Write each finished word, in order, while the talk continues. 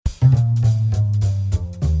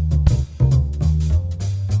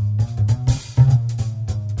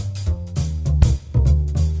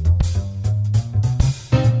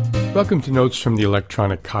Welcome to Notes from the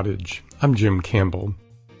Electronic Cottage. I'm Jim Campbell.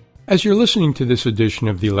 As you're listening to this edition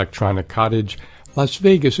of the Electronic Cottage, Las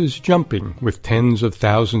Vegas is jumping with tens of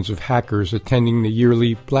thousands of hackers attending the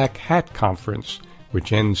yearly Black Hat Conference,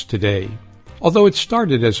 which ends today. Although it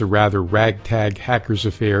started as a rather ragtag hackers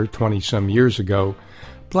affair 20-some years ago,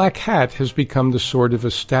 Black Hat has become the sort of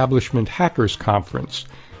establishment hackers conference,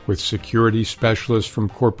 with security specialists from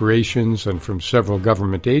corporations and from several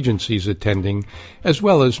government agencies attending, as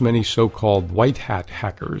well as many so-called white hat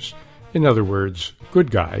hackers, in other words, good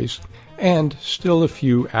guys, and still a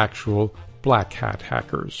few actual black hat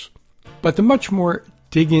hackers. But the much more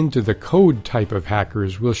dig into the code type of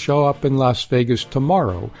hackers will show up in Las Vegas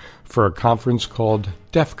tomorrow for a conference called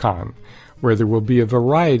DEF CON, where there will be a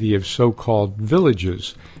variety of so-called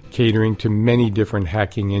villages catering to many different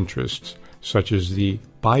hacking interests, such as the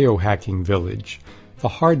biohacking village, the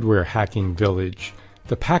hardware hacking village,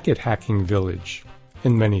 the packet hacking village,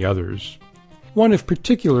 and many others. One of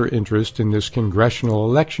particular interest in this congressional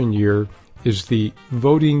election year is the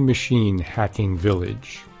voting machine hacking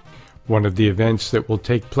village. One of the events that will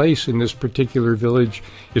take place in this particular village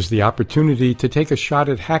is the opportunity to take a shot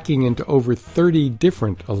at hacking into over 30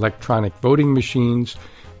 different electronic voting machines,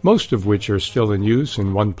 most of which are still in use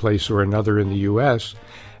in one place or another in the U.S.,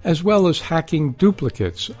 as well as hacking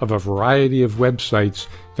duplicates of a variety of websites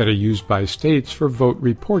that are used by states for vote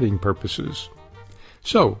reporting purposes.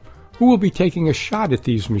 So, who will be taking a shot at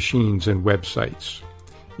these machines and websites?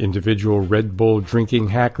 Individual Red Bull drinking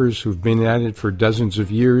hackers who've been at it for dozens of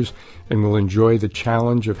years and will enjoy the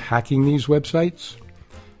challenge of hacking these websites?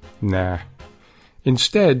 Nah.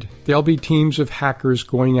 Instead, there'll be teams of hackers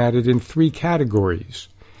going at it in three categories.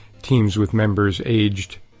 Teams with members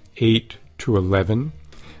aged 8 to 11,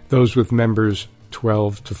 those with members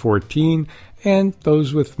 12 to 14, and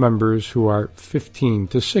those with members who are 15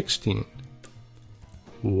 to 16.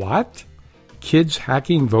 What? Kids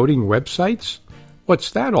hacking voting websites?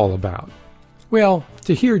 What's that all about? Well,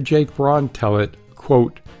 to hear Jake Braun tell it,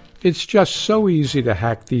 quote, "It's just so easy to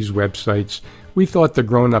hack these websites, we thought the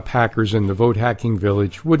grown-up hackers in the vote hacking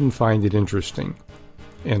village wouldn't find it interesting."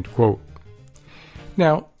 End quote.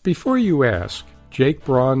 Now, before you ask, Jake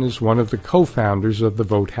Braun is one of the co-founders of the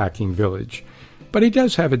Vote Hacking Village, but he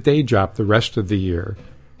does have a day job the rest of the year.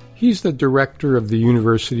 He's the director of the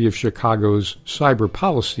University of Chicago's Cyber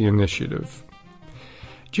Policy Initiative.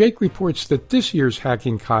 Jake reports that this year's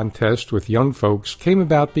hacking contest with young folks came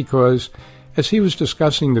about because, as he was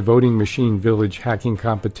discussing the Voting Machine Village hacking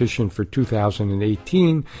competition for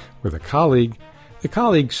 2018 with a colleague, the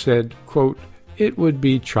colleague said, quote, "It would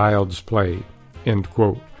be child's play," end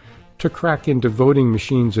quote, to crack into voting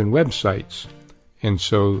machines and websites, and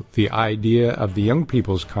so the idea of the Young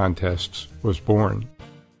People's Contests was born.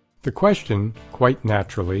 The question, quite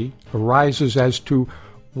naturally, arises as to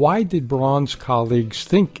why did Braun's colleagues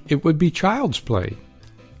think it would be child's play?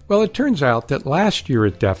 Well, it turns out that last year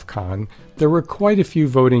at DEF CON, there were quite a few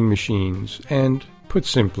voting machines, and, put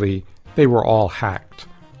simply, they were all hacked,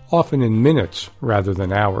 often in minutes rather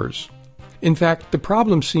than hours. In fact, the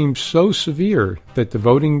problem seemed so severe that the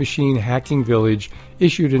Voting Machine Hacking Village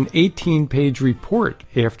issued an 18-page report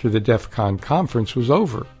after the DEF CON conference was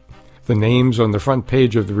over. The names on the front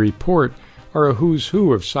page of the report are a who's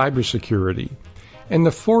who of cybersecurity, and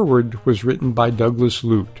the foreword was written by Douglas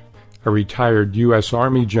Lute, a retired U.S.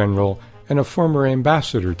 Army general and a former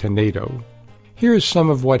ambassador to NATO. Here is some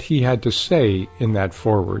of what he had to say in that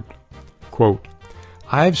foreword. Quote,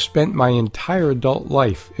 "I've spent my entire adult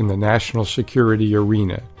life in the national security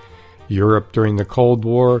arena. Europe during the Cold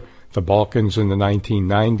War, the Balkans in the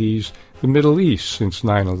 1990s, the Middle East since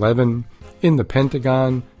 9/11, in the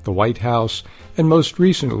Pentagon, the White House, and most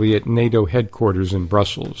recently at NATO headquarters in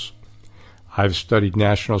Brussels. I've studied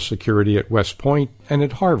national security at West Point and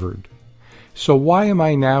at Harvard. So why am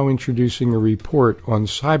I now introducing a report on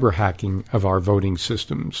cyber hacking of our voting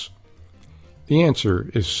systems? The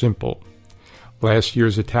answer is simple. Last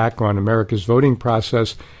year's attack on America's voting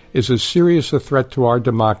process is as serious a threat to our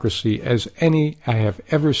democracy as any I have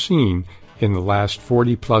ever seen in the last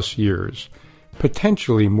 40-plus years,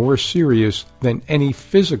 potentially more serious than any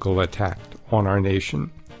physical attack on our nation.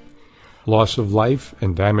 Loss of life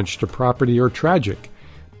and damage to property are tragic,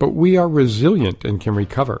 but we are resilient and can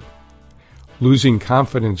recover. Losing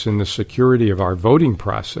confidence in the security of our voting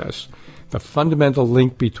process, the fundamental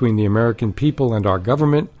link between the American people and our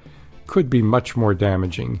government, could be much more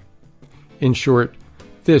damaging. In short,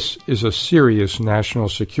 this is a serious national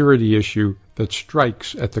security issue that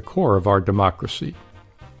strikes at the core of our democracy.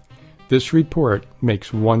 This report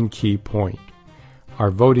makes one key point.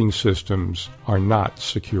 Our voting systems are not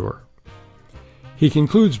secure. He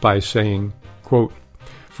concludes by saying, quote,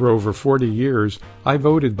 For over 40 years, I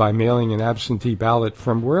voted by mailing an absentee ballot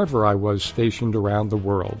from wherever I was stationed around the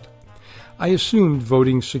world. I assumed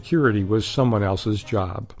voting security was someone else's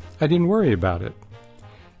job. I didn't worry about it.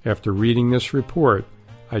 After reading this report,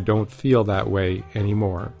 I don't feel that way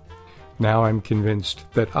anymore. Now I'm convinced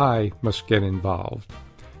that I must get involved.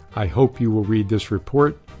 I hope you will read this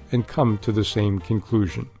report and come to the same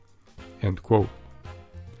conclusion." End quote.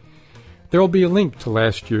 There will be a link to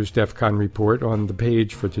last year's DEF CON report on the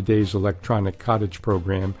page for today's Electronic Cottage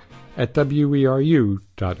program at weru.org,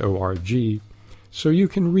 so you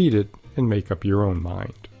can read it and make up your own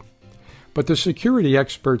mind. But the security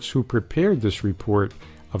experts who prepared this report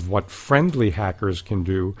of what friendly hackers can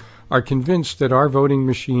do are convinced that our voting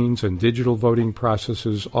machines and digital voting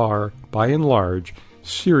processes are, by and large,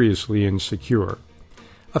 seriously insecure,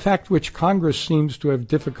 a fact which Congress seems to have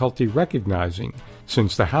difficulty recognizing,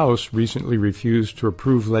 since the House recently refused to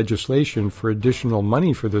approve legislation for additional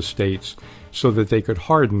money for the states so that they could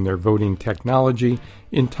harden their voting technology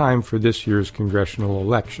in time for this year's congressional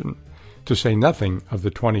election, to say nothing of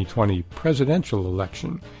the 2020 presidential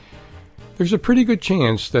election. There's a pretty good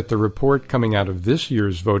chance that the report coming out of this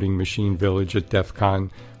year's voting machine village at DEF CON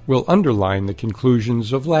will underline the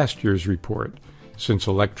conclusions of last year's report, since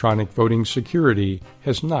electronic voting security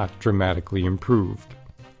has not dramatically improved.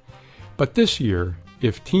 But this year,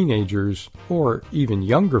 if teenagers or even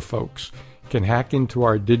younger folks can hack into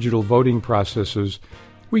our digital voting processes,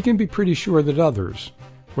 we can be pretty sure that others,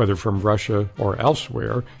 whether from Russia or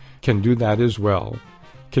elsewhere, can do that as well,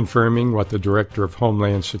 confirming what the Director of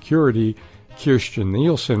Homeland Security, Kirstjen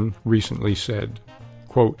Nielsen, recently said,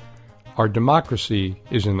 quote, "Our democracy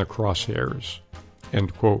is in the crosshairs,"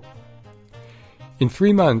 end quote. In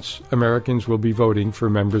 3 months, Americans will be voting for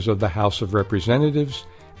members of the House of Representatives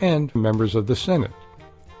and members of the Senate.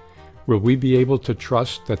 Will we be able to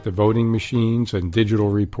trust that the voting machines and digital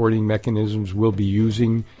reporting mechanisms we'll be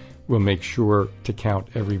using will make sure to count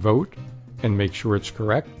every vote and make sure it's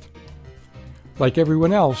correct? Like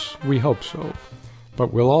everyone else, we hope so.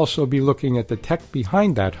 But we'll also be looking at the tech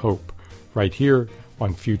behind that hope right here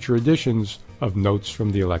on future editions of Notes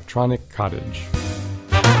from the Electronic Cottage.